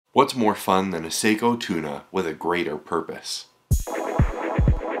What's more fun than a Seiko Tuna with a greater purpose?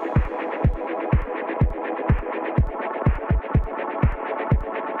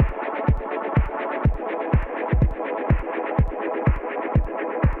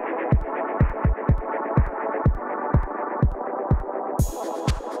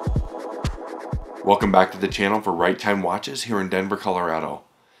 Welcome back to the channel for Right Time Watches here in Denver, Colorado.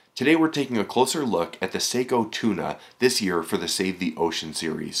 Today we're taking a closer look at the Seiko Tuna this year for the Save the Ocean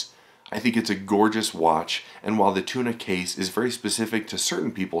series. I think it's a gorgeous watch, and while the Tuna case is very specific to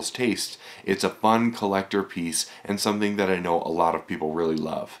certain people's tastes, it's a fun collector piece and something that I know a lot of people really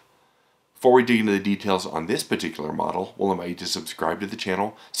love. Before we dig into the details on this particular model, we'll invite you to subscribe to the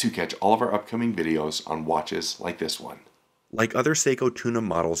channel so you catch all of our upcoming videos on watches like this one. Like other Seiko Tuna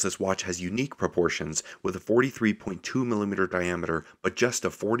models, this watch has unique proportions with a 43.2mm diameter but just a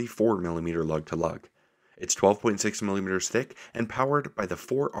 44mm lug-to-lug. It's 12.6mm thick and powered by the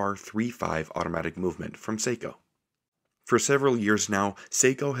 4R35 automatic movement from Seiko. For several years now,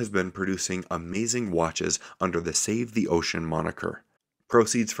 Seiko has been producing amazing watches under the Save the Ocean moniker.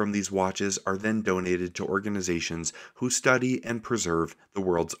 Proceeds from these watches are then donated to organizations who study and preserve the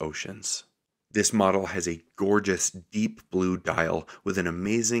world's oceans. This model has a gorgeous deep blue dial with an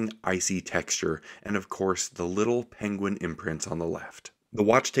amazing icy texture and of course the little penguin imprints on the left. The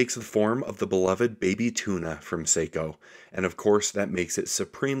watch takes the form of the beloved baby Tuna from Seiko, and of course that makes it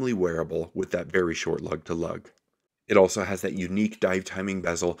supremely wearable with that very short lug-to-lug. It also has that unique dive timing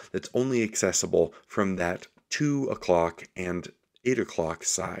bezel that's only accessible from that 2 o'clock and 8 o'clock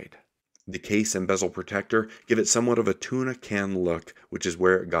side. The case and bezel protector give it somewhat of a tuna can look, which is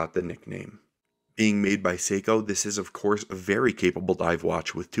where it got the nickname. Being made by Seiko, this is of course a very capable dive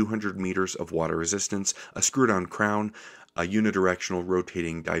watch with 200 meters of water resistance, a screw-down crown, a unidirectional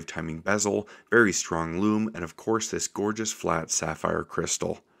rotating dive timing bezel, very strong lume, and of course this gorgeous flat sapphire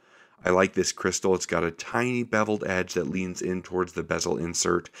crystal. I like this crystal. It's got a tiny beveled edge that leans in towards the bezel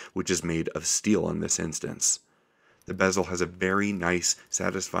insert, which is made of steel in this instance. The bezel has a very nice,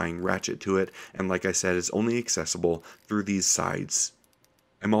 satisfying ratchet to it, and like I said, is only accessible through these sides.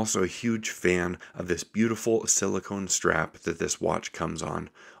 I'm also a huge fan of this beautiful silicone strap that this watch comes on.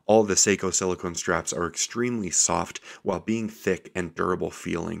 All the Seiko silicone straps are extremely soft while being thick and durable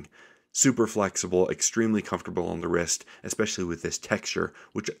feeling. Super flexible, extremely comfortable on the wrist, especially with this texture,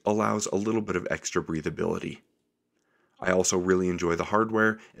 which allows a little bit of extra breathability. I also really enjoy the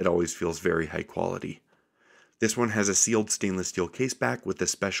hardware. It always feels very high quality. This one has a sealed stainless steel case back with the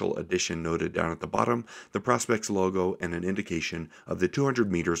special edition noted down at the bottom, the Prospex logo, and an indication of the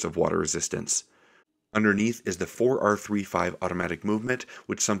 200 meters of water resistance. Underneath is the 4R35 automatic movement,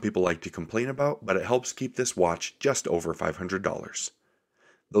 which some people like to complain about, but it helps keep this watch just over $500.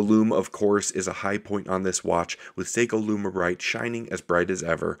 The lume, of course, is a high point on this watch, with Seiko Lumibright shining as bright as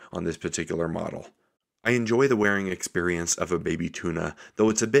ever on this particular model. I enjoy the wearing experience of a baby Tuna, though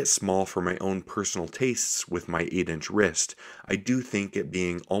it's a bit small for my own personal tastes with my 8-inch wrist. I do think it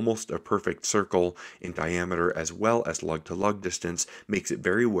being almost a perfect circle in diameter as well as lug-to-lug distance makes it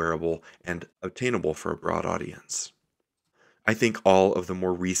very wearable and obtainable for a broad audience. I think all of the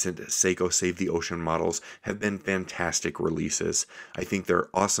more recent Seiko Save the Ocean models have been fantastic releases. I think they're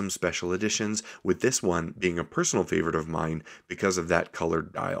awesome special editions, with this one being a personal favorite of mine because of that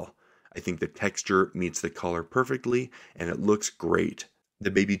colored dial. I think the texture meets the color perfectly, and it looks great. The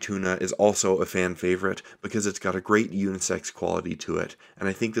baby Tuna is also a fan favorite because it's got a great unisex quality to it, and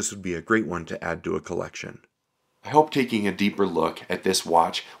I think this would be a great one to add to a collection. I hope taking a deeper look at this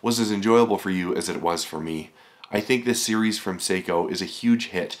watch was as enjoyable for you as it was for me. I think this series from Seiko is a huge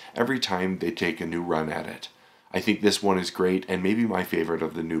hit every time they take a new run at it. I think this one is great and maybe my favorite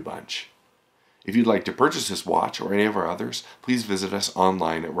of the new bunch. If you'd like to purchase this watch or any of our others, please visit us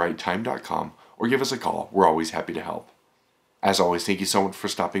online at righttime.com or give us a call. We're always happy to help. As always, thank you so much for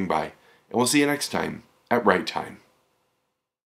stopping by, and we'll see you next time at Right Time.